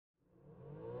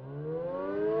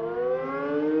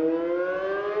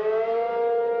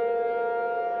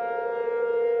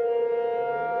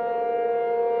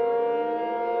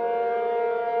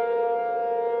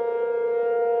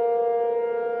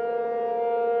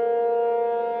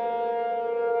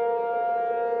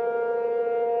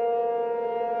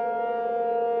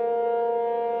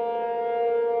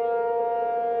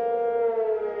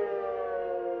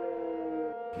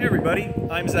Hey everybody,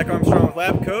 I'm Zach Armstrong with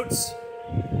LabCoatz,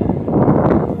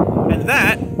 and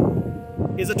that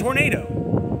is a tornado.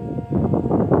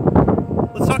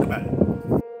 Let's talk about it.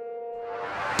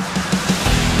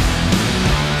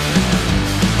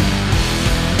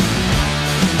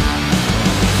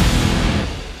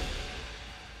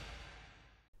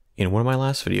 In one of my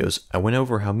last videos, I went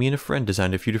over how me and a friend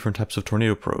designed a few different types of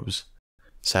tornado probes.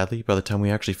 Sadly, by the time we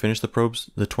actually finished the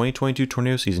probes, the 2022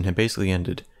 tornado season had basically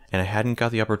ended, and I hadn't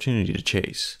got the opportunity to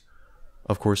chase.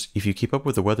 Of course, if you keep up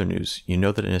with the weather news, you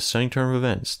know that in a stunning turn of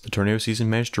events, the tornado season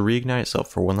managed to reignite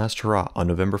itself for one last hurrah on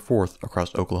November 4th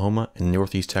across Oklahoma and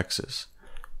northeast Texas.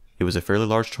 It was a fairly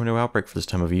large tornado outbreak for this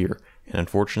time of year, and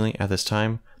unfortunately at this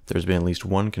time, there's been at least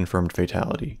one confirmed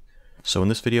fatality. So in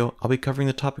this video, I'll be covering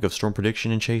the topic of storm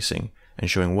prediction and chasing, and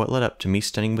showing what led up to me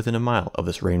standing within a mile of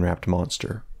this rain-wrapped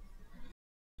monster.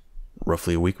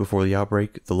 Roughly a week before the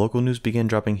outbreak, the local news began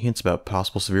dropping hints about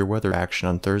possible severe weather action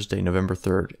on Thursday, November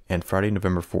 3rd, and Friday,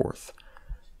 November 4th.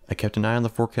 I kept an eye on the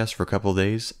forecast for a couple of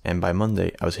days, and by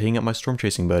Monday, I was hitting up my storm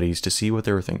chasing buddies to see what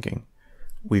they were thinking.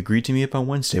 We agreed to meet up on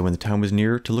Wednesday when the time was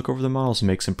near to look over the models and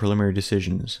make some preliminary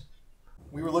decisions.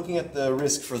 We were looking at the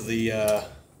risk for the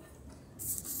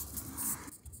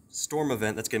storm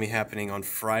event that's going to be happening on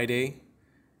Friday,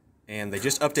 and they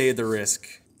just updated the risk.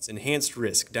 It's enhanced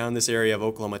risk down this area of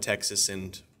Oklahoma, Texas,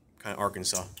 and kind of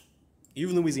Arkansas,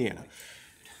 even Louisiana.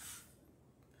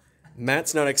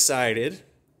 Matt's not excited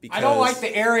because I don't like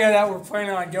the area that we're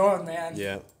planning on going, man.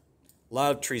 Yeah, a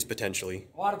lot of trees potentially.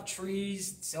 A lot of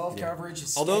trees, self-coverage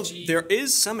is Although sketchy. there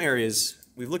is some areas,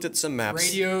 we've looked at some maps.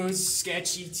 Radio's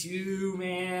sketchy too,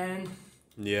 man.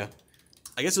 Yeah,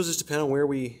 I guess it'll just depend on where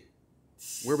we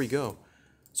go.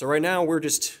 So right now we're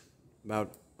just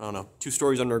about, I don't know, 2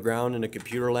 stories underground in a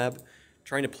computer lab,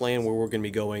 trying to plan where we're going to be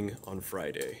going on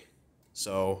Friday.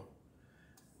 So,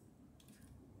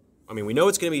 I mean, we know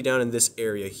it's going to be down in this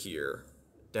area here,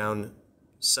 down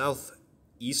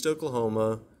southeast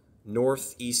Oklahoma,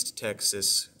 northeast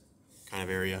Texas kind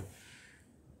of area.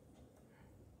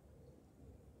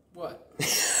 What?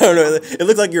 I don't know, it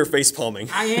looked like you were face palming.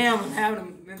 I am. I'm having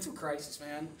a mental crisis,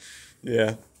 man.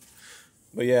 Yeah.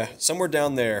 But yeah, somewhere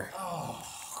down there.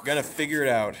 We're gonna figure it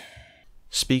out.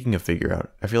 Speaking of figure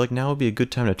out, I feel like now would be a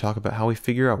good time to talk about how we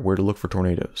figure out where to look for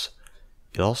tornadoes.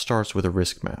 It all starts with a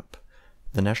risk map.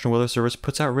 The National Weather Service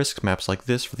puts out risk maps like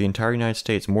this for the entire United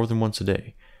States more than once a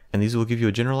day, and these will give you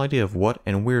a general idea of what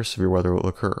and where severe weather will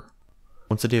occur.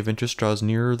 Once a day of interest draws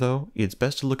nearer though, it's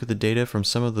best to look at the data from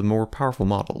some of the more powerful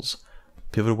models.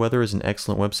 Pivotal Weather is an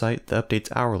excellent website that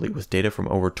updates hourly with data from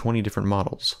over 20 different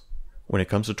models. When it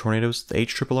comes to tornadoes, the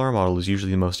HRRR model is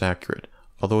usually the most accurate,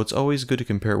 although it's always good to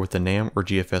compare it with the NAM or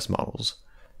GFS models.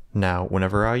 Now,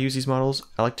 whenever I use these models,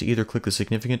 I like to either click the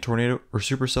Significant Tornado or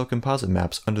Supercell Composite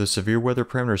maps under the Severe Weather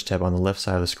Parameters tab on the left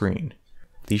side of the screen.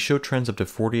 These show trends up to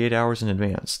 48 hours in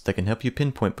advance that can help you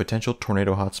pinpoint potential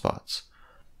tornado hotspots.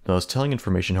 The most telling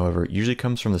information, however, usually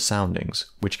comes from the soundings,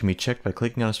 which can be checked by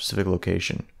clicking on a specific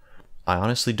location. I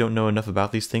honestly don't know enough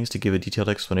about these things to give a detailed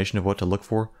explanation of what to look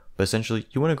for, but essentially,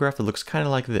 you want a graph that looks kind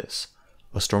of like this.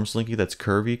 A storm slinky that's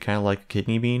curvy, kind of like a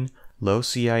kidney bean, low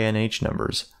CINH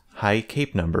numbers, high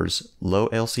CAPE numbers, low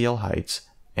LCL heights,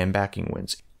 and backing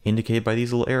winds, indicated by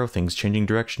these little arrow things changing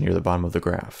direction near the bottom of the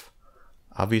graph.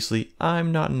 Obviously,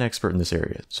 I'm not an expert in this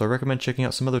area, so I recommend checking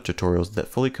out some other tutorials that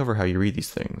fully cover how you read these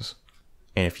things.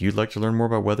 And if you'd like to learn more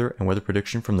about weather and weather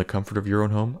prediction from the comfort of your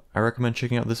own home, I recommend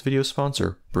checking out this video's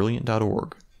sponsor,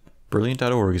 Brilliant.org.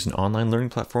 Brilliant.org is an online learning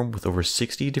platform with over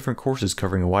 60 different courses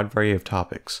covering a wide variety of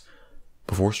topics.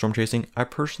 Before storm chasing, I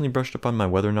personally brushed up on my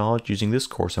weather knowledge using this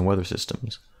course on weather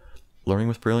systems. Learning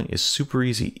with Brilliant is super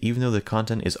easy, even though the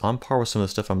content is on par with some of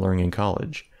the stuff I'm learning in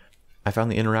college. I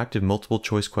found the interactive multiple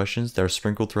choice questions that are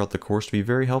sprinkled throughout the course to be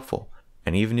very helpful,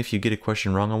 and even if you get a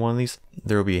question wrong on one of these,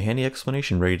 there will be a handy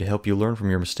explanation ready to help you learn from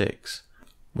your mistakes.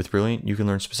 With Brilliant, you can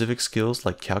learn specific skills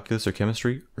like calculus or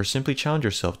chemistry, or simply challenge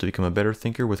yourself to become a better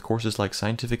thinker with courses like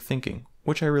scientific thinking,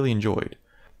 which I really enjoyed.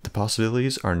 The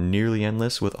possibilities are nearly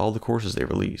endless with all the courses they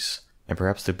release, and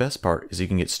perhaps the best part is you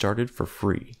can get started for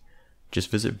free.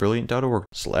 Just visit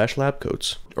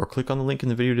brilliant.org/labcoats, or click on the link in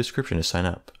the video description to sign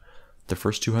up. The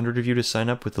first 200 of you to sign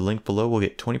up with the link below will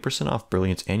get 20% off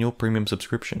Brilliant's annual premium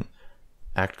subscription.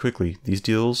 Act quickly, these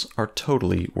deals are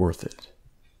totally worth it.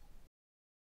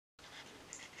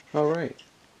 Alright,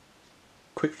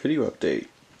 quick video update.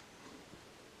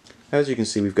 As you can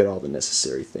see, we've got all the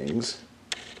necessary things.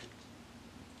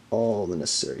 All the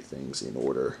necessary things in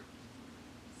order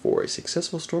for a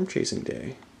successful storm chasing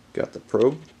day. Got the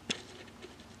probe,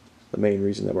 the main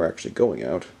reason that we're actually going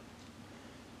out,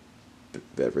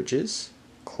 beverages,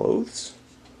 clothes,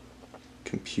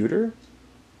 computer,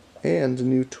 And a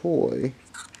new toy,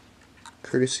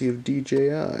 courtesy of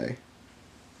DJI.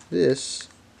 This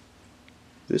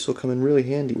will come in really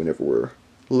handy whenever we're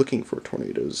looking for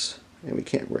tornadoes and we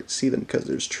can't see them because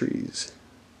there's trees.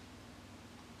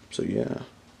 So yeah,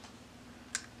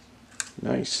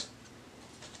 nice.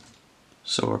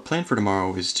 So our plan for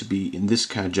tomorrow is to be in this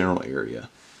kind of general area.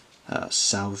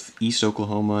 Southeast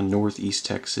Oklahoma, northeast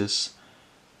Texas,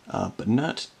 but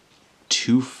not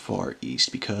too far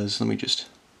east because, let me just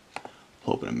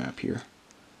pull open a map here.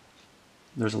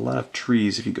 There's a lot of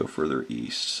trees if you go further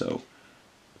east, so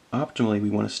optimally we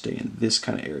want to stay in this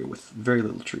kind of area with very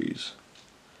little trees.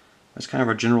 That's kind of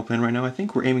our general plan right now. I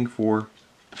think we're aiming for...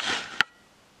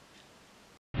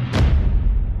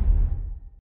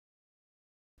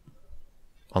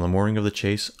 On the morning of the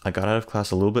chase, I got out of class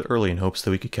a little bit early in hopes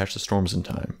that we could catch the storms in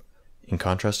time. In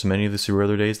contrast to many of the severe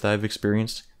weather days that I've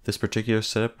experienced, this particular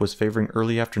setup was favoring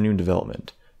early afternoon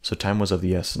development, so time was of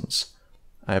the essence.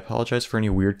 I apologize for any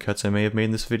weird cuts I may have made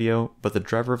in this video, but the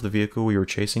driver of the vehicle we were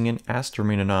chasing in asked to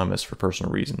remain anonymous for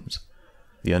personal reasons.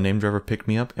 The unnamed driver picked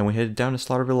me up and we headed down to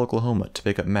Slaughterville, Oklahoma to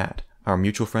pick up Matt, our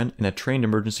mutual friend and a trained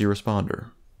emergency responder.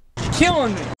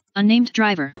 Killing me! Unnamed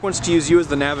driver Wants to use you as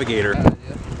the navigator.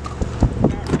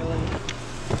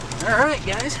 Alright,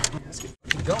 guys. Let's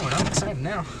get going. I'm excited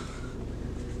now.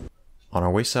 On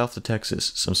our way south to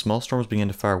Texas, some small storms began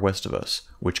to fire west of us,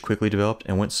 which quickly developed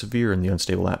and went severe in the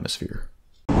unstable atmosphere.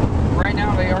 Right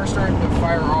now they are starting to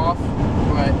fire off,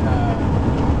 but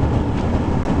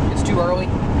it's too early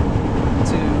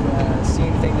to see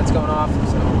anything that's going off.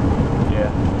 So Yeah,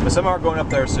 but some are going up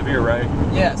there severe, right?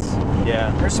 yes,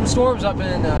 Yeah. there's some storms up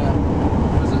in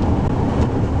was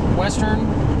it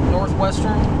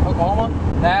northwestern Oklahoma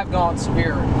that have gone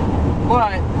severe,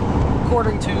 but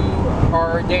according to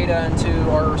our data and to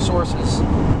our sources,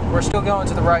 we're still going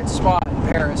to the right spot in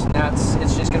Paris, and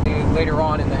it's just going to be later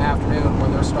on in the afternoon where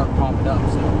they'll start popping up.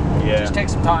 So Yeah. just take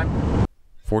some time.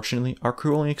 Fortunately, our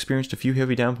crew only experienced a few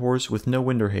heavy downpours with no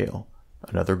wind or hail.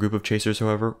 Another group of chasers,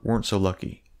 however, weren't so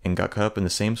lucky, and got caught up in the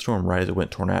same storm right as it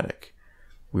went tornadic.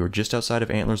 We were just outside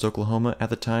of Antlers, Oklahoma at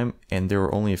the time, and they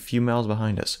were only a few miles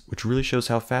behind us, which really shows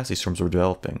how fast these storms were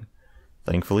developing.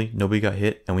 Thankfully, nobody got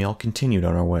hit, and we all continued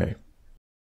on our way.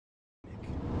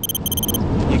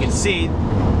 You can see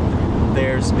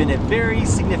there's been a very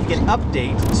significant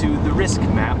update to the risk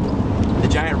map. The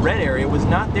giant red area was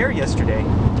not there yesterday,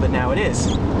 but now it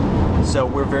is. So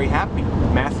we're very happy.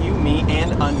 Matthew, me,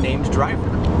 and unnamed driver.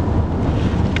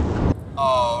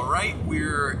 Alright,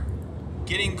 we're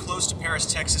getting close to Paris,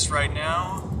 Texas right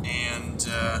now, and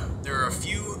there are a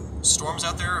few storms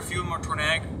out there. A few of them are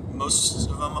tornadic. Most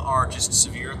of them are just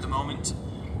severe at the moment,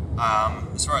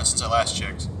 as far as since I last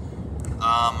checked.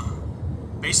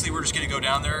 Basically, we're just going to go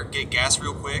down there, get gas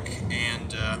real quick,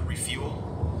 and refuel,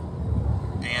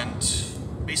 and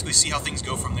basically see how things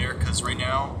go from there, because right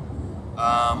now,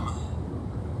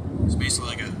 it's basically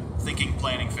like a thinking,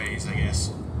 planning phase, I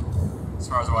guess, as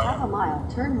far as what I know. Half a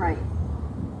mile, turn right.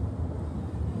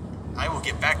 I will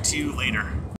get back to you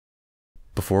later.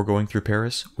 Before going through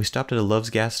Paris, we stopped at a Love's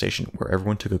gas station where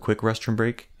everyone took a quick restroom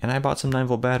break, and I bought some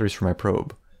 9-volt batteries for my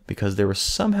probe, because they were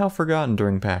somehow forgotten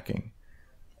during packing.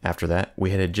 After that,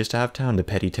 we headed just out of town to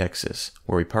Petty, Texas,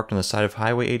 where we parked on the side of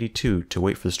Highway 82 to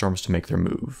wait for the storms to make their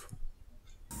move.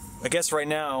 I guess right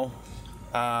now,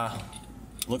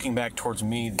 looking back towards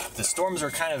me, the storms are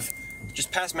kind of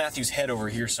just past Matthew's head over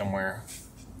here somewhere.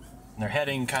 And they're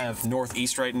heading kind of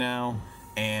northeast right now,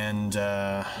 and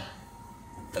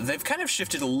they've kind of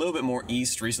shifted a little bit more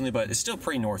east recently, but it's still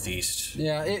pretty northeast.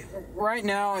 Yeah, right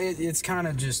now it's kind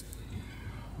of just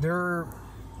they're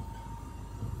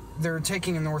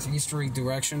taking a northeasterly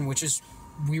direction, which is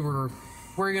we're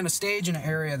going to stage in an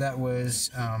area that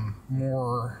was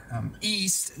more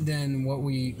east than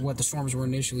what the storms were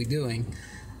initially doing.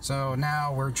 So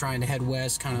now we're trying to head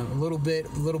west, kind of little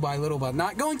by little, but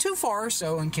not going too far.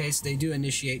 So in case they do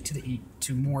initiate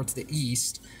to more to the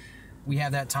east, we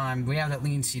have that time. We have that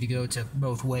leniency to go to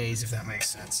both ways, if that makes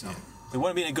sense. So. We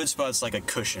want to be in a good spot. It's like a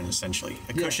cushion, essentially.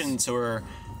 A Yes. cushion, so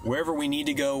wherever we need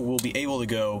to go, we'll be able to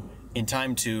go in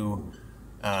time to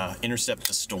intercept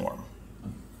the storm.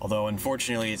 Although,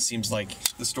 unfortunately, it seems like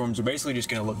the storms are basically just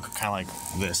going to look kind of like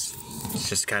this. It's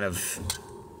just kind of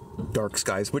dark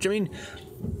skies, which, I mean,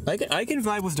 I can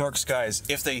vibe with dark skies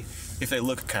if they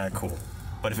look kind of cool.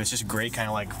 But if it's just gray, kind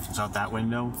of like out that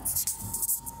window,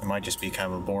 it might just be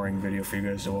kind of a boring video for you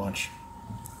guys to watch.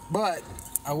 But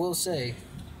I will say,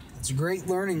 it's a great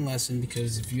learning lesson,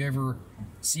 because if you ever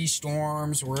see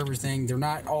storms or everything, they're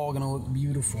not all going to look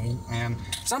beautiful. And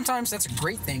sometimes that's a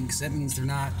great thing, because that means they're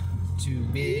not too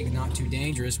big, not too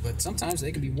dangerous, but sometimes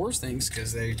they can be worse things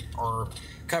because they are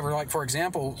covered. Like, for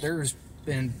example, there's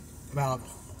been about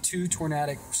 2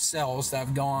 tornadic cells that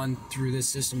have gone through this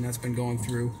system that's been going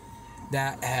through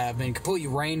that have been completely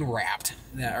rain wrapped,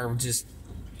 that are just,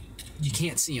 you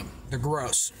can't see them. They're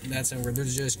gross. That's over. They're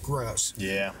just gross.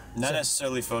 Yeah, not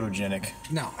necessarily photogenic.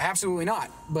 No, absolutely not.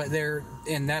 But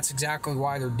and that's exactly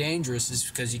why they're dangerous, is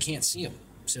because you can't see them.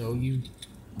 So you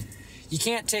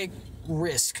can't take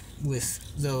risk with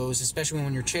those, especially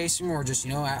when you're chasing or just,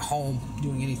 at home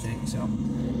doing anything. So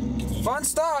fun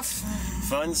stuff.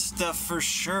 Fun stuff for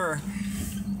sure.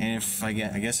 And I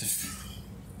guess if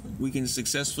we can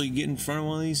successfully get in front of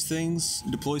one of these things,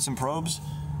 deploy some probes,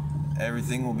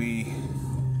 everything will be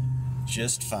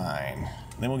just fine.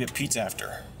 Then we'll get pizza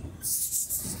after.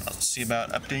 I'll see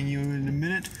about updating you in a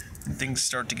minute when things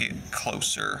start to get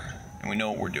closer and we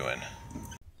know what we're doing.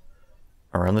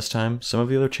 Around this time, some of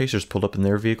the other chasers pulled up in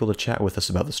their vehicle to chat with us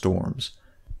about the storms.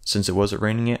 Since it wasn't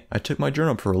raining yet, I took my drone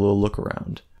up for a little look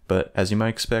around. But as you might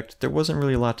expect, there wasn't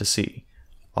really a lot to see.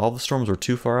 All the storms were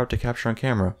too far out to capture on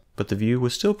camera, but the view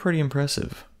was still pretty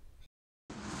impressive.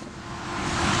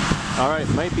 Alright,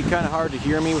 it might be kind of hard to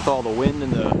hear me with all the wind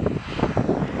and the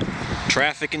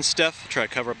traffic and stuff. Try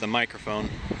to cover up the microphone.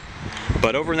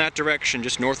 But over in that direction,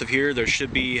 just north of here, there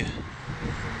should be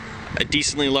a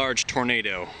decently large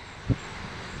tornado.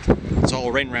 It's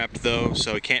all rain wrapped though,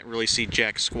 so you can't really see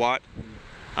jack squat.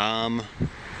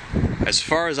 As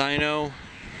far as I know,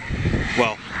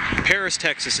 well, Paris,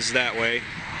 Texas is that way.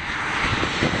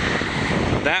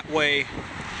 That way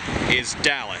is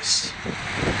Dallas.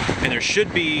 And there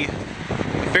should be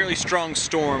a fairly strong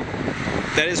storm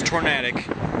that is tornadic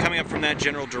coming up from that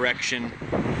general direction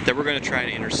that we're going to try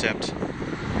to intercept.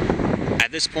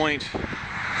 At this point,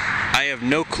 I have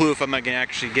no clue if I'm going to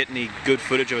actually get any good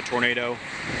footage of a tornado,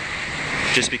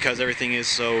 just because everything is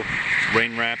so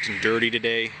rain wrapped and dirty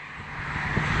today.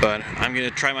 But I'm going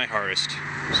to try my hardest,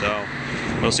 so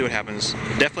we'll see what happens.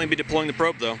 Definitely be deploying the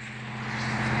probe though.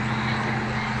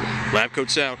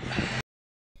 LabCoatz out.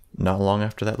 Not long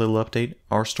after that little update,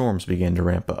 our storms began to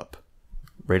ramp up.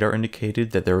 Radar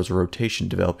indicated that there was a rotation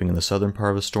developing in the southern part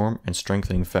of the storm and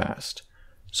strengthening fast,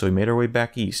 so we made our way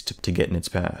back east to get in its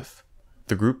path.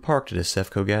 The group parked at a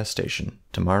Cefco gas station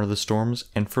to monitor the storms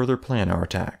and further plan our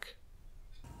attack.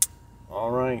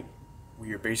 Alright,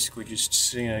 we are basically just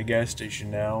sitting at a gas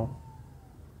station now,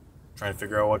 trying to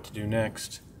figure out what to do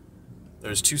next.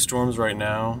 There's 2 storms right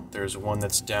now. There's one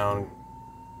that's down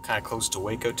kind of close to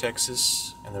Waco,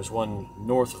 Texas, and there's one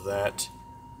north of that,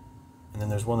 and then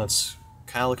there's one that's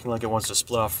kind of looking like it wants to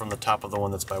split off from the top of the one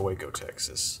that's by Waco,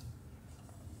 Texas.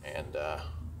 And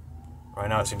right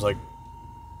now it seems like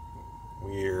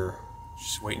we're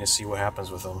just waiting to see what happens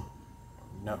with them.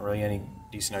 Not really any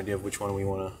decent idea of which one we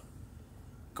want to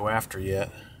go after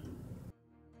yet.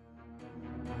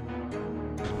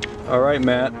 Alright,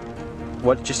 Matt,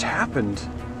 what just happened?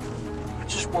 I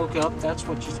just woke up. That's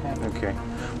what just happened. Okay.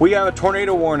 We have a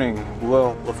tornado warning.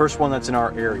 Well, the first one that's in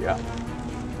our area.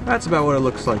 That's about what it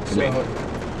looks like to me.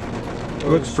 It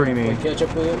looks pretty mean. Catch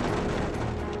up with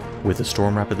it? With the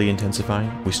storm rapidly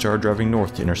intensifying, we started driving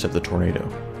north to intercept the tornado.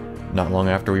 Not long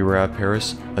after we were out of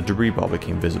Paris, a debris ball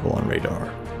became visible on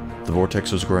radar. The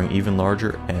vortex was growing even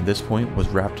larger and at this point was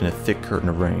wrapped in a thick curtain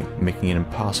of rain, making it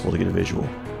impossible to get a visual.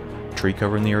 Tree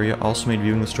cover in the area also made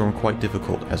viewing the storm quite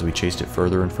difficult as we chased it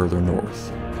further and further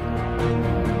north.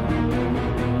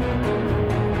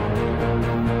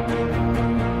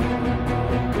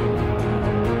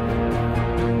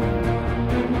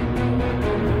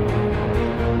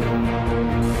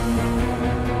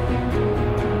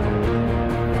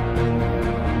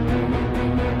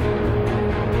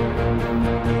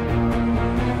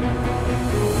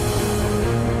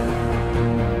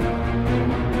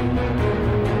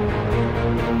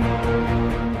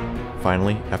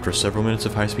 Finally, after several minutes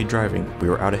of high-speed driving, we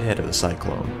were out ahead of the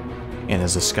cyclone. And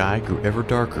as the sky grew ever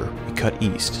darker, we cut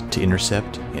east to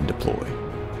intercept and deploy.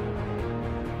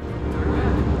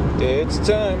 It's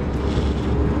time.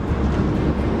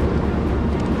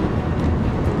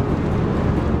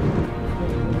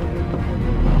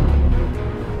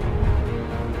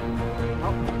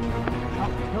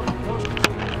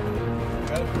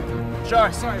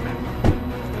 Sorry, man.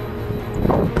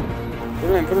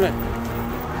 Put him in.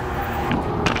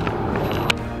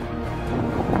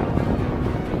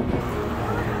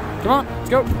 Come on, let's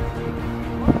go.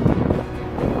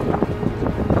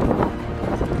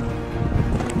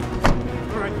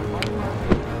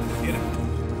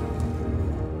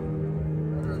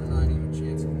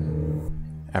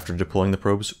 After deploying the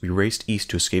probes, we raced east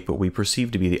to escape what we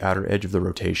perceived to be the outer edge of the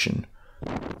rotation.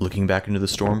 Looking back into the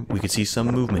storm, we could see some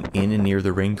movement in and near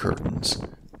the rain curtains.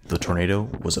 The tornado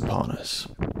was upon us.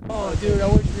 Oh, dude, I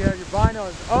wish we had your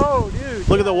binos. Oh, dude.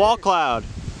 Look at the wall cloud.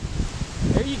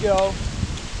 There you go.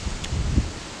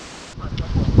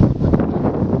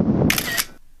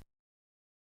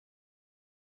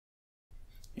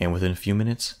 And within a few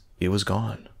minutes, it was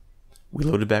gone. We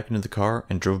loaded back into the car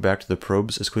and drove back to the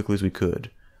probes as quickly as we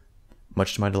could.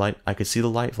 Much to my delight, I could see the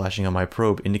light flashing on my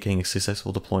probe indicating a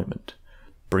successful deployment.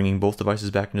 Bringing both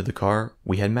devices back into the car,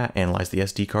 we had Matt analyze the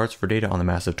SD cards for data on the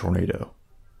massive tornado.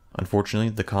 Unfortunately,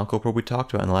 the Conco probe we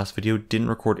talked about in the last video didn't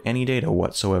record any data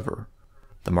whatsoever.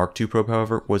 The Mark II probe,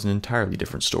 however, was an entirely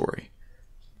different story.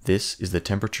 This is the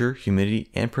temperature, humidity,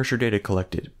 and pressure data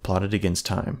collected, plotted against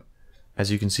time. As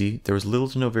you can see, there was little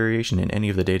to no variation in any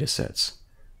of the data sets.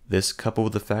 This, coupled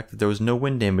with the fact that there was no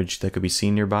wind damage that could be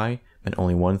seen nearby, meant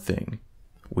only one thing.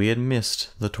 We had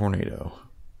missed the tornado.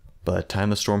 By the time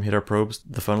the storm hit our probes,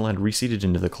 the funnel had receded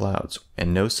into the clouds,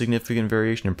 and no significant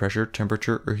variation in pressure,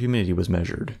 temperature, or humidity was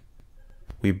measured.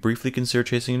 We briefly considered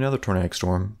chasing another tornadic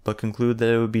storm, but concluded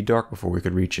that it would be dark before we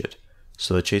could reach it,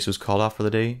 so the chase was called off for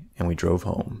the day, and we drove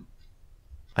home.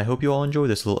 I hope you all enjoyed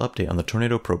this little update on the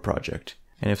Tornado Probe project,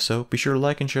 and if so, be sure to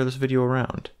like and share this video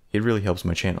around. It really helps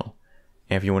my channel.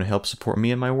 And if you want to help support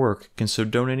me and my work, consider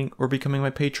donating or becoming my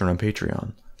patron on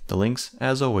Patreon. The links,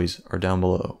 as always, are down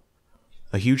below.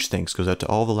 A huge thanks goes out to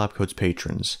all the LabCoatz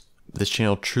patrons. This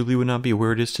channel truly would not be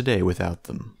where it is today without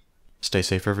them. Stay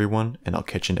safe everyone, and I'll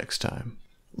catch you next time.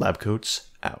 LabCoatz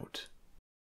out.